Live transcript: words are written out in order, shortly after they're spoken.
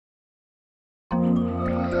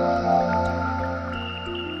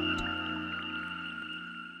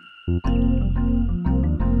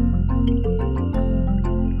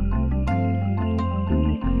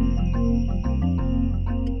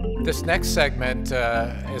This next segment,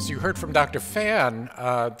 as you heard from Dr. Fan,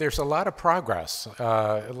 there's a lot of progress,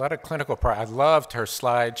 a lot of clinical progress. I loved her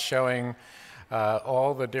slide showing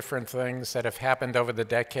all the different things that have happened over the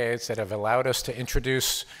decades that have allowed us to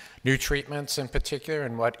introduce new treatments in particular,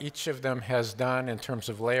 and what each of them has done in terms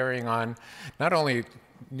of layering on not only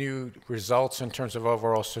new results in terms of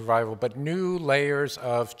overall survival, but new layers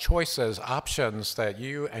of choices, options that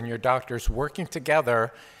you and your doctors working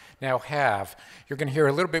together now have. You're going to hear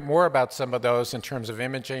a little bit more about some of those in terms of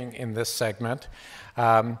imaging in this segment.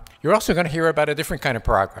 You're also going to hear about a different kind of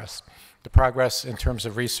progress, the progress in terms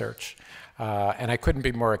of research. And I couldn't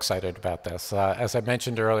be more excited about this. As I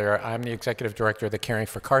mentioned earlier, I'm the executive director of the Caring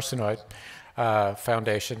for Carcinoid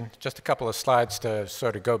Foundation. Just a couple of slides to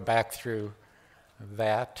sort of go back through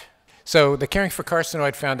that. So the Caring for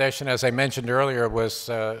Carcinoid Foundation, as I mentioned earlier, was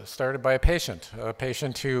started by a patient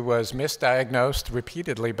who was misdiagnosed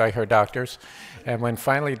repeatedly by her doctors, and when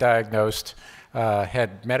finally diagnosed,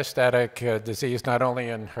 had metastatic disease not only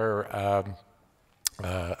in her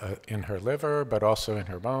liver, but also in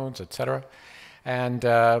her bones, etc., and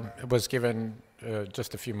was given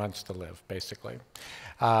just a few months to live, basically.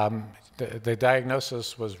 The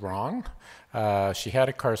diagnosis was wrong. She had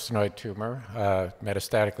a carcinoid tumor,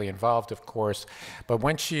 metastatically involved, of course, but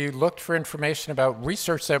when she looked for information about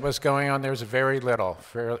research that was going on, there was very little,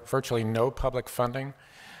 virtually no public funding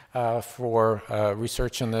for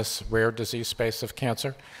research in this rare disease space of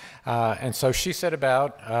cancer. And so she set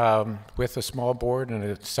about, with a small board and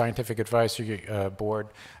a scientific advisory board,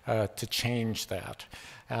 to change that.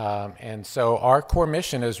 And so our core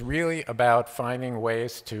mission is really about finding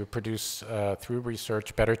ways to produce, through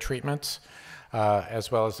research, better treatments,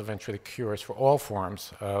 as well as eventually cures for all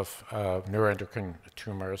forms of neuroendocrine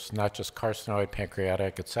tumors, not just carcinoid,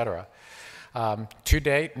 pancreatic, etc. To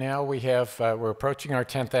date, now we're approaching our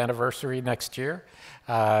 10th anniversary next year.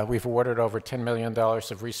 We've awarded over $10 million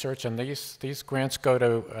of research, and these grants go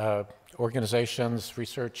to organizations,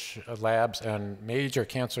 research labs, and major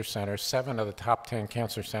cancer centers. 7 of the top 10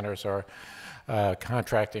 cancer centers are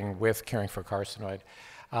contracting with Caring for Carcinoid.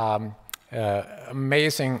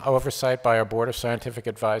 Amazing oversight by our board of scientific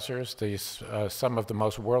advisors, some of the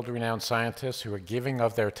most world-renowned scientists who are giving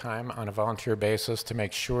of their time on a volunteer basis to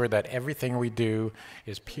make sure that everything we do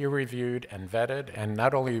is peer-reviewed and vetted. And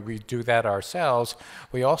not only we do that ourselves,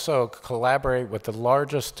 we also collaborate with the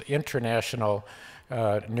largest international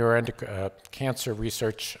cancer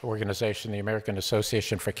research organization, the American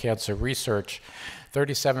Association for Cancer Research,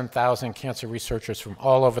 37,000 cancer researchers from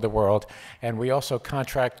all over the world, and we also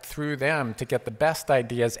contract through them to get the best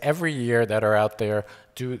ideas every year that are out there,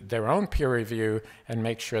 do their own peer review, and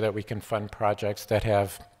make sure that we can fund projects that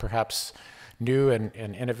have perhaps new and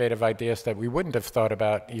innovative ideas that we wouldn't have thought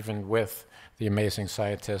about even with the amazing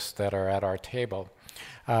scientists that are at our table.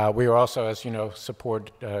 We are also, as you know,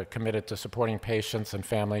 committed to supporting patients and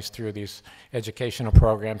families through these educational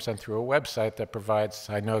programs and through a website that provides,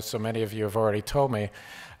 I know so many of you have already told me,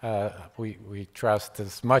 we trust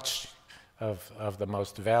as much of the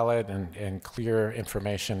most valid and clear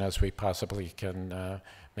information as we possibly can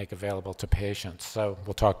make available to patients. So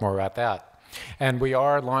we'll talk more about that. And we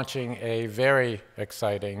are launching a very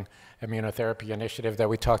exciting immunotherapy initiative that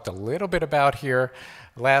we talked a little bit about here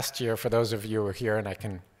last year for those of you who are here, and I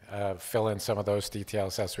can fill in some of those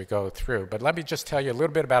details as we go through. But let me just tell you a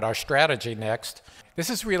little bit about our strategy next. This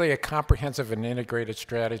is really a comprehensive and integrated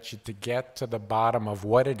strategy to get to the bottom of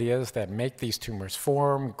what it is that make these tumors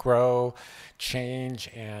form, grow, change,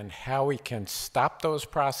 and how we can stop those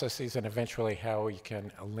processes and eventually how we can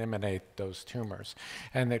eliminate those tumors.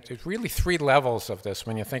 And there's really 3 levels of this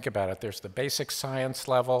when you think about it. There's the basic science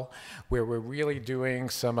level, where we're really doing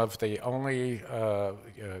some of the only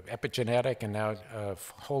epigenetic and now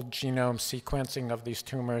whole genome sequencing of these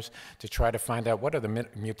tumors to try to find out what are the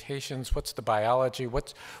mutations, what's the biology,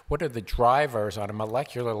 what are the drivers on a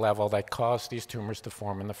molecular level that cause these tumors to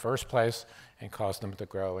form in the first place and cause them to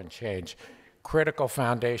grow and change. Critical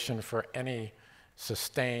foundation for any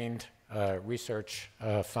sustained research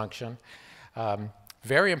function.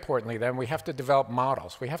 Very importantly, then, we have to develop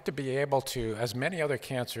models. We have to be able to, as many other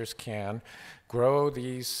cancers can, grow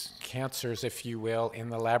these cancers, if you will, in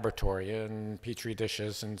the laboratory, in petri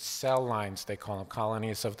dishes and cell lines, they call them,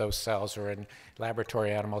 colonies of those cells, or in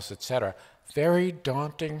laboratory animals, etc. Very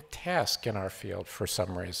daunting task in our field for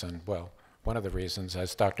some reason. Well, one of the reasons,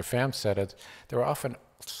 as Dr. Pham said, they're often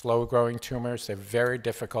slow-growing tumors. They're very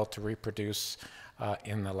difficult to reproduce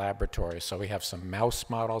in the laboratory. So we have some mouse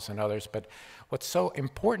models and others, but what's so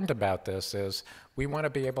important about this is we want to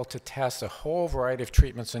be able to test a whole variety of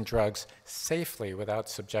treatments and drugs safely without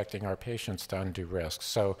subjecting our patients to undue risks.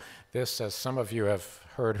 So this, as some of you have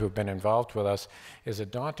heard who've been involved with us, is a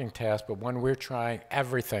daunting task, but one we're trying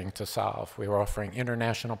everything to solve. We're offering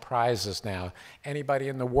international prizes now. Anybody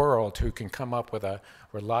in the world who can come up with a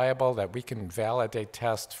reliable, that we can validate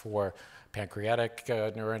test for pancreatic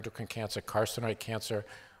neuroendocrine cancer, carcinoid cancer,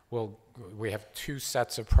 we have 2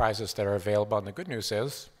 sets of prizes that are available, and the good news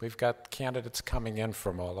is we've got candidates coming in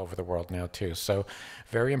from all over the world now too. So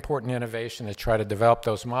very important innovation to try to develop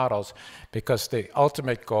those models, because the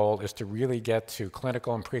ultimate goal is to really get to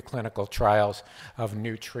clinical and preclinical trials of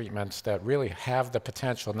new treatments that really have the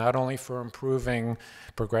potential not only for improving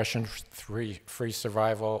progression-free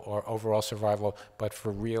survival or overall survival, but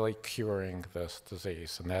for really curing this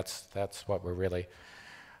disease. And that's what we're really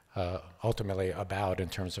ultimately about in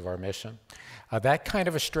terms of our mission. That kind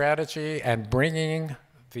of a strategy and bringing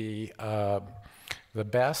the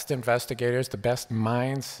best investigators, the best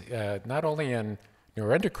minds, not only in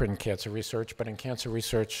neuroendocrine cancer research, but in cancer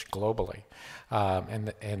research globally.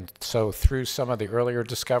 And so through some of the earlier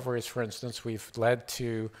discoveries, for instance, we've led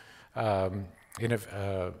to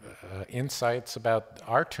insights about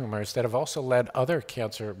our tumors that have also led other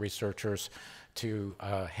cancer researchers to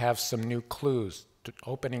have some new clues,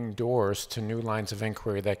 opening doors to new lines of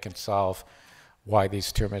inquiry that can solve why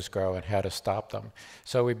these tumors grow and how to stop them.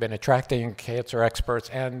 So we've been attracting cancer experts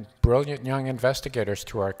and brilliant young investigators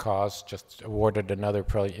to our cause, just awarded another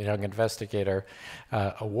Brilliant Young Investigator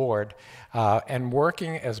award, and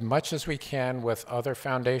working as much as we can with other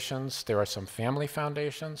foundations. There are some family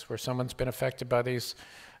foundations where someone's been affected by these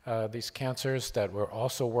cancers that we're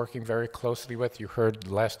also working very closely with. You heard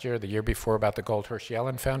last year, the year before, about the Goldhirsch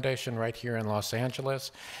Yellen Foundation right here in Los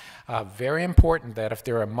Angeles. Very important that if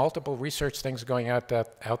there are multiple research things going out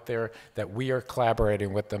there, that we are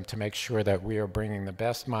collaborating with them to make sure that we are bringing the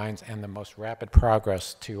best minds and the most rapid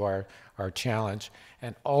progress to our challenge.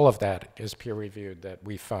 And all of that is peer-reviewed, that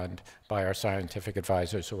we fund by our scientific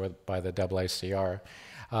advisors or by the AACR.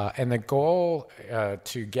 And the goal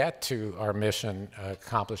to get to our mission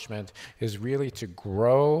accomplishment is really to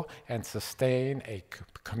grow and sustain a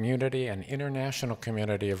community, an international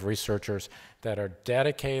community of researchers that are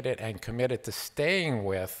dedicated and committed to staying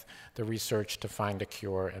with the research to find a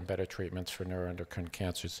cure and better treatments for neuroendocrine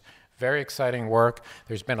cancers. Very exciting work.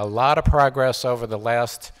 There's been a lot of progress over the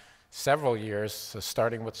last several years,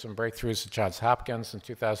 starting with some breakthroughs at Johns Hopkins in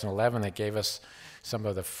 2011 that gave us some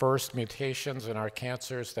of the first mutations in our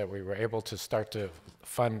cancers that we were able to start to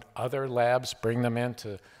fund other labs, bring them in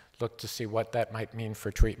to look to see what that might mean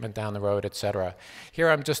for treatment down the road, et cetera.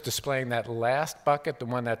 Here I'm just displaying that last bucket, the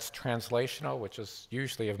one that's translational, which is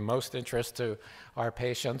usually of most interest to our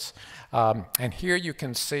patients. And here you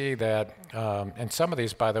can see that, and some of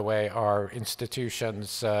these, by the way, are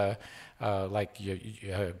institutions like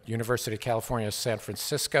University of California, San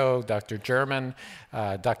Francisco, Dr. German,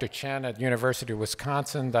 Dr. Chen at University of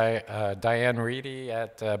Wisconsin, Diane Reedy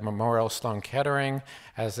at Memorial Sloan Kettering,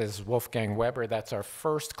 as is Wolfgang Weber. That's our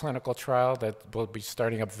first clinical trial that will be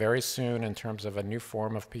starting up very soon in terms of a new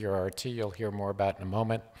form of PRRT you'll hear more about in a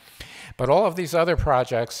moment. But all of these other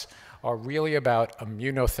projects are really about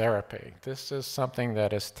immunotherapy. This is something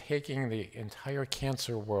that is taking the entire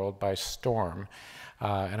cancer world by storm.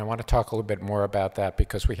 And I want to talk a little bit more about that,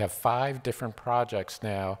 because we have 5 different projects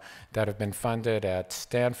now that have been funded at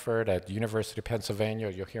Stanford, at the University of Pennsylvania.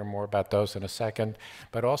 You'll hear more about those in a second,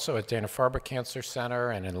 but also at Dana-Farber Cancer Center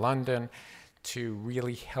and in London, to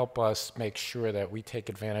really help us make sure that we take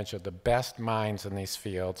advantage of the best minds in these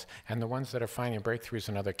fields and the ones that are finding breakthroughs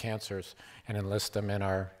in other cancers, and enlist them in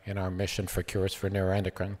our mission for cures for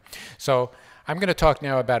neuroendocrine. So I'm going to talk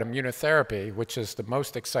now about immunotherapy, which is the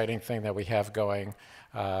most exciting thing that we have going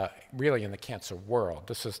really in the cancer world.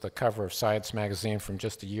 This is the cover of Science magazine from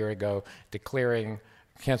just a year ago, declaring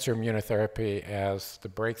cancer immunotherapy as the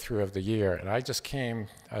breakthrough of the year. And I just came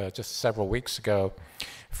just several weeks ago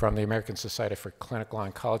from the American Society for Clinical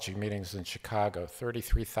Oncology meetings in Chicago,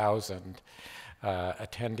 33,000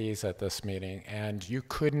 attendees at this meeting, and you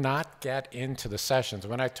could not get into the sessions.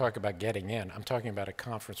 When I talk about getting in, I'm talking about a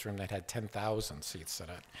conference room that had 10,000 seats in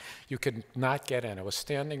it. You could not get in. It was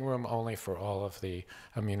standing room only for all of the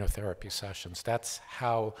immunotherapy sessions. That's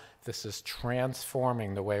how this is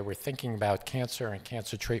transforming the way we're thinking about cancer and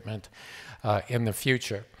cancer treatment in the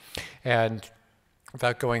future. And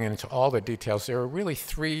without going into all the details, there are really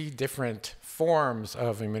 3 different forms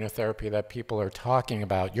of immunotherapy that people are talking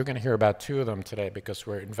about. You're going to hear about 2 of them today because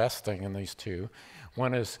we're investing in these 2.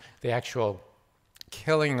 One is the actual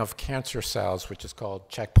killing of cancer cells, which is called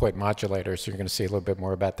checkpoint modulators. You're going to see a little bit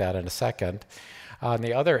more about that in a second. On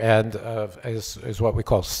the other end is what we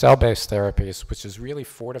call cell-based therapies, which is really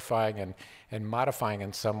fortifying and modifying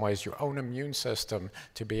in some ways your own immune system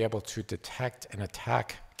to be able to detect and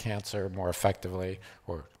attack cancer more effectively,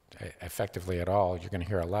 or effectively at all. You're going to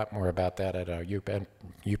hear a lot more about that at our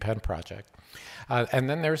UPenn project. And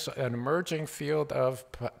then there's an emerging field of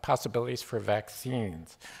possibilities for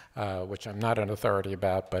vaccines, which I'm not an authority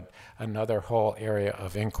about, but another whole area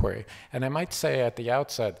of inquiry. And I might say at the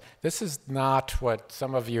outset, this is not what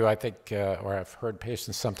some of you, I think, or I've heard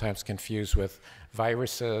patients sometimes confuse with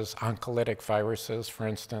viruses, oncolytic viruses, for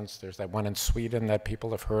instance. There's that one in Sweden that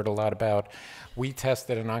people have heard a lot about. We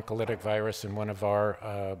tested an oncolytic virus in one of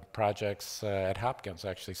our projects at Hopkins,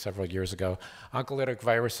 actually, several years ago. Oncolytic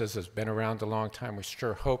viruses has been around a long time. We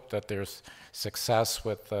sure hope that there's success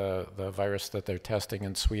with the virus that they're testing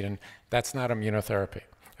in Sweden. That's not immunotherapy.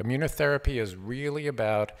 Immunotherapy is really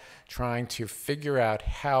about trying to figure out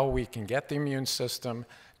how we can get the immune system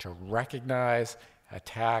to recognize,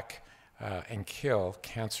 attack, and kill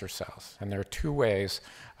cancer cells. And there are two ways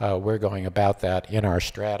we're going about that in our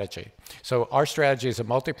strategy. So our strategy is a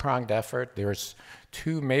multi-pronged effort. There's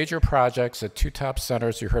two major projects at two top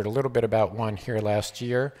centers. You heard a little bit about one here last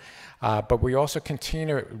year. But we also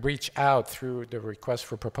continue to reach out through the request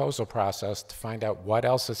for proposal process to find out what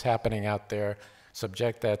else is happening out there,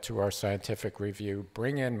 subject that to our scientific review,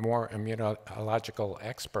 bring in more immunological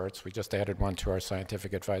experts. We just added one to our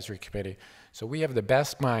scientific advisory committee. So we have the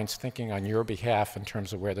best minds thinking on your behalf in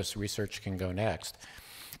terms of where this research can go next.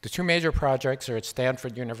 The two major projects are at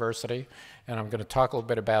Stanford University, and I'm going to talk a little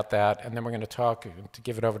bit about that, and then we're going to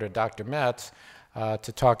give it over to Dr. Metz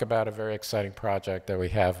to talk about a very exciting project that we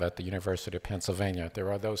have at the University of Pennsylvania.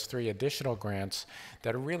 There are those three additional grants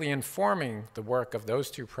that are really informing the work of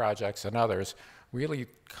those two projects and others, really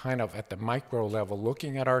kind of at the micro level,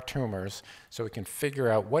 looking at our tumors so we can figure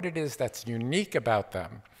out what it is that's unique about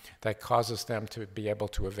them that causes them to be able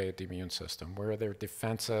to evade the immune system. Where are their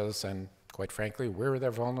defenses, and quite frankly, where are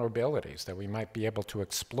their vulnerabilities that we might be able to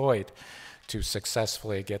exploit to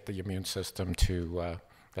successfully get the immune system to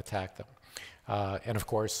attack them. And of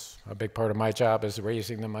course, a big part of my job is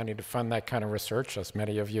raising the money to fund that kind of research, as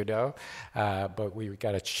many of you know. But we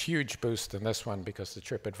got a huge boost in this one because the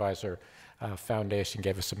TripAdvisor Foundation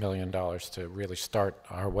gave us $1 million to really start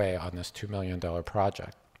our way on this $2 million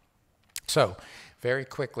project. So very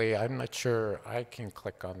quickly, I'm not sure I can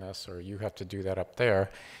click on this, or you have to do that up there.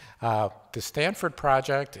 The Stanford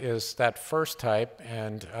project is that first type,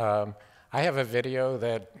 and I have a video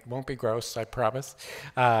that won't be gross, I promise,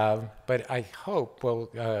 but I hope will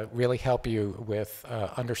really help you with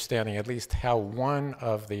understanding at least how one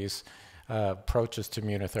of these approaches to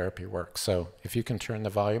immunotherapy works. So if you can turn the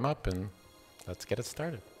volume up, and let's get it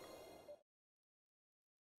started.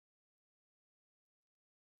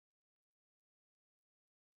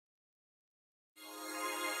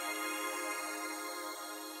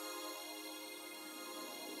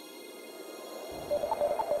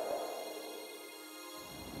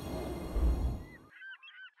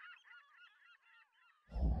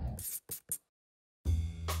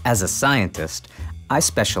 As a scientist, I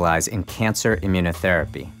specialize in cancer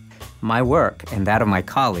immunotherapy. My work, and that of my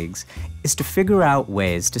colleagues, is to figure out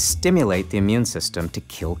ways to stimulate the immune system to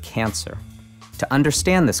kill cancer. To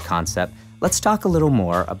understand this concept, let's talk a little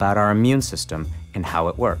more about our immune system and how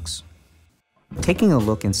it works. Taking a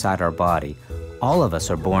look inside our body, all of us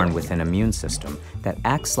are born with an immune system that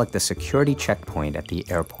acts like the security checkpoint at the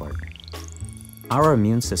airport. Our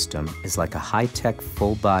immune system is like a high-tech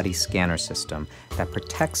full-body scanner system that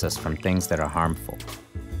protects us from things that are harmful.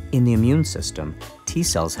 In the immune system, T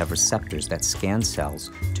cells have receptors that scan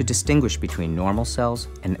cells to distinguish between normal cells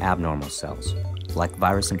and abnormal cells, like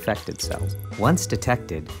virus-infected cells. Once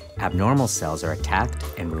detected, abnormal cells are attacked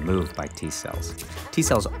and removed by T cells. T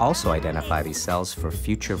cells also identify these cells for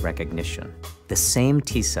future recognition. The same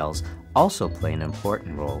T cells also play an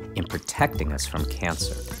important role in protecting us from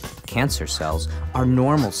cancer. Cancer cells are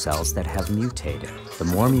normal cells that have mutated. The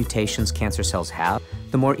more mutations cancer cells have,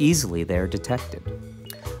 the more easily they are detected.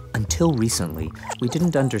 Until recently, we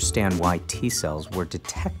didn't understand why T cells were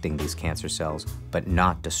detecting these cancer cells, but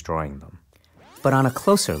not destroying them. But on a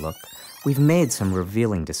closer look, we've made some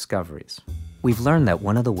revealing discoveries. We've learned that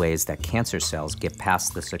one of the ways that cancer cells get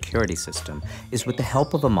past the security system is with the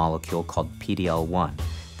help of a molecule called PD-L1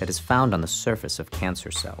 that is found on the surface of cancer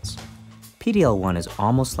cells. PD-L1 is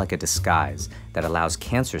almost like a disguise that allows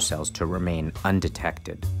cancer cells to remain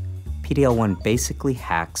undetected. PD-L1 basically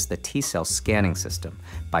hacks the T-cell scanning system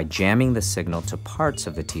by jamming the signal to parts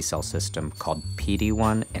of the T-cell system called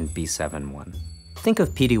PD-1 and B7-1. Think of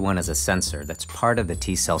PD-1 as a sensor that's part of the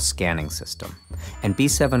T-cell scanning system, and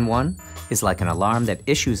B7-1 is like an alarm that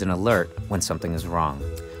issues an alert when something is wrong.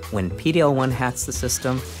 When PD-L1 hacks the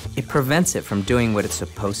system, it prevents it from doing what it's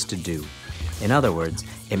supposed to do. In other words,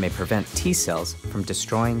 it may prevent T-cells from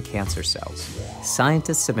destroying cancer cells.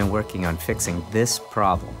 Scientists have been working on fixing this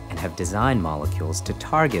problem and have designed molecules to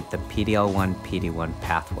target the PD-L1, PD-1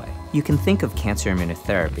 pathway. You can think of cancer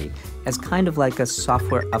immunotherapy as kind of like a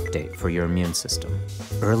software update for your immune system.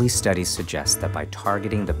 Early studies suggest that by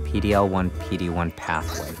targeting the PD-L1, PD-1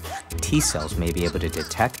 pathway, T-cells may be able to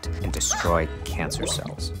detect and destroy cancer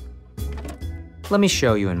cells. Let me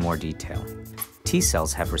show you in more detail.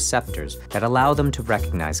 T-cells have receptors that allow them to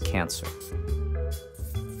recognize cancer.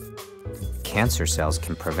 Cancer cells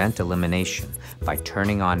can prevent elimination by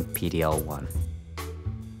turning on PD-L1.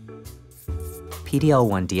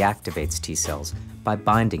 PD-L1 deactivates T-cells by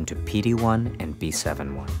binding to PD-1 and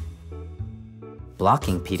B7-1.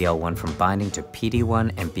 Blocking PD-L1 from binding to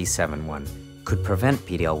PD-1 and B7-1 could prevent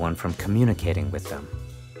PD-L1 from communicating with them.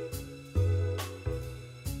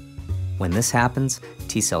 When this happens,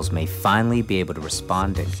 T-cells may finally be able to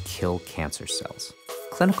respond and kill cancer cells.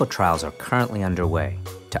 Clinical trials are currently underway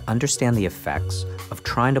to understand the effects of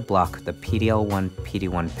trying to block the PD-L1,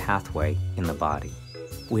 PD-1 pathway in the body.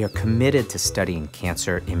 We are committed to studying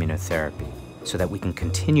cancer immunotherapy so that we can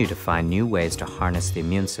continue to find new ways to harness the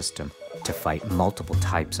immune system to fight multiple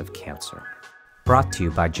types of cancer. Brought to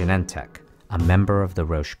you by Genentech, a member of the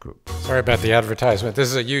Roche Group. Sorry about the advertisement. This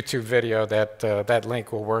is a YouTube video that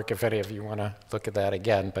link will work if any of you want to look at that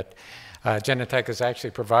again. But Genentech is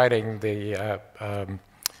actually providing the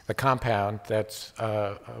compound that's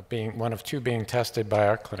one of two being tested by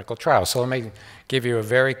our clinical trial. So let me give you a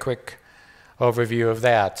very quick overview of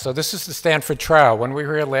that. So this is the Stanford trial. When we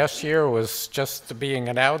were here last year, it was just being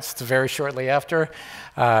announced very shortly after.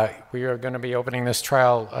 We are going to be opening this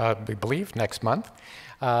trial, we believe, next month.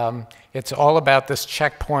 It's all about this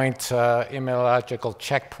checkpoint, immunological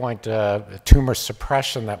checkpoint tumor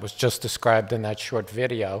suppression that was just described in that short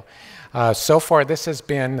video. So far, this has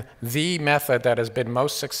been the method that has been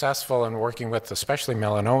most successful in working with especially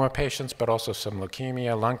melanoma patients, but also some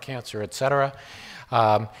leukemia, lung cancer, et cetera.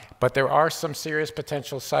 But there are some serious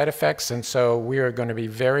potential side effects, and so we are going to be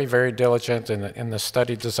very, very diligent in the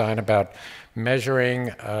study design about measuring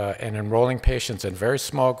and enrolling patients in very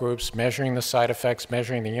small groups, measuring the side effects,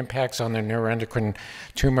 measuring the impacts on their neuroendocrine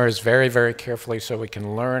tumors very, very carefully so we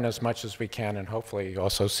can learn as much as we can and hopefully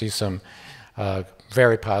also see some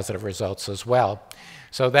very positive results as well.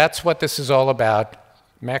 So that's what this is all about,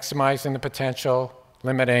 maximizing the potential,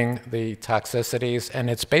 limiting the toxicities, and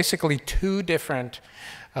it's basically two different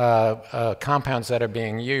compounds that are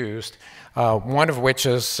being used, one of which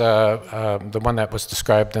is the one that was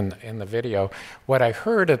described in the video. What I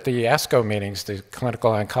heard at the ASCO meetings, the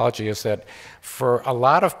clinical oncology, is that for a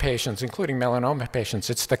lot of patients, including melanoma patients,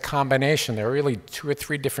 it's the combination. There are really 2 or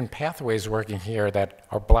 3 different pathways working here that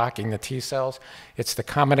are blocking the T cells. It's the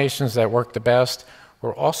combinations that work the best.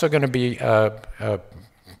 We're also going to be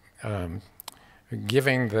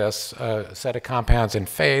giving this set of compounds in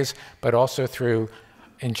phase, but also through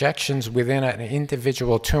injections within an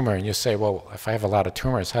individual tumor. And you say, well, if I have a lot of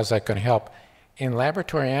tumors, how's that going to help? In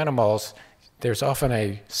laboratory animals, there's often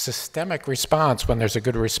a systemic response when there's a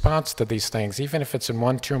good response to these things, even if it's in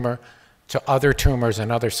one tumor to other tumors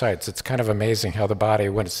and other sites. It's kind of amazing how the body,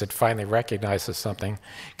 once it finally recognizes something,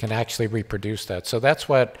 can actually reproduce that. So that's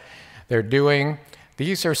what they're doing.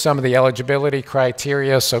 These are some of the eligibility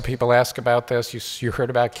criteria, so people ask about this. You heard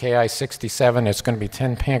about Ki-67. It's going to be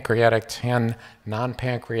 10 pancreatic, 10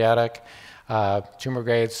 non-pancreatic. Tumor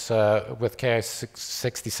grades with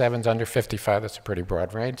Ki-67s under 55, that's a pretty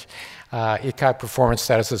broad range. ECOG performance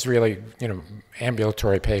status is really,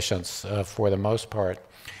 ambulatory patients for the most part.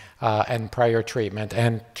 And prior treatment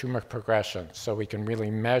and tumor progression, so we can really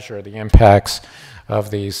measure the impacts of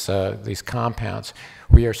these compounds.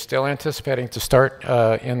 We are still anticipating to start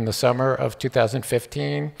in the summer of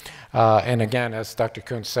 2015. And again, as Dr.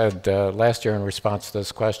 Kuhn said last year in response to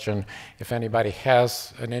this question, if anybody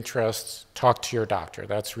has an interest, talk to your doctor.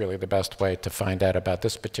 That's really the best way to find out about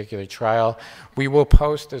this particular trial. We will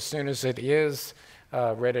post as soon as it is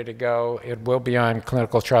ready to go. It will be on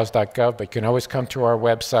clinicaltrials.gov, but you can always come to our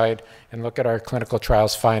website and look at our clinical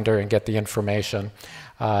trials finder and get the information.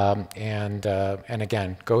 And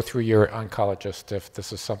again, go through your oncologist if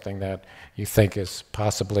this is something that you think is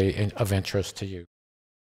possibly of interest to you.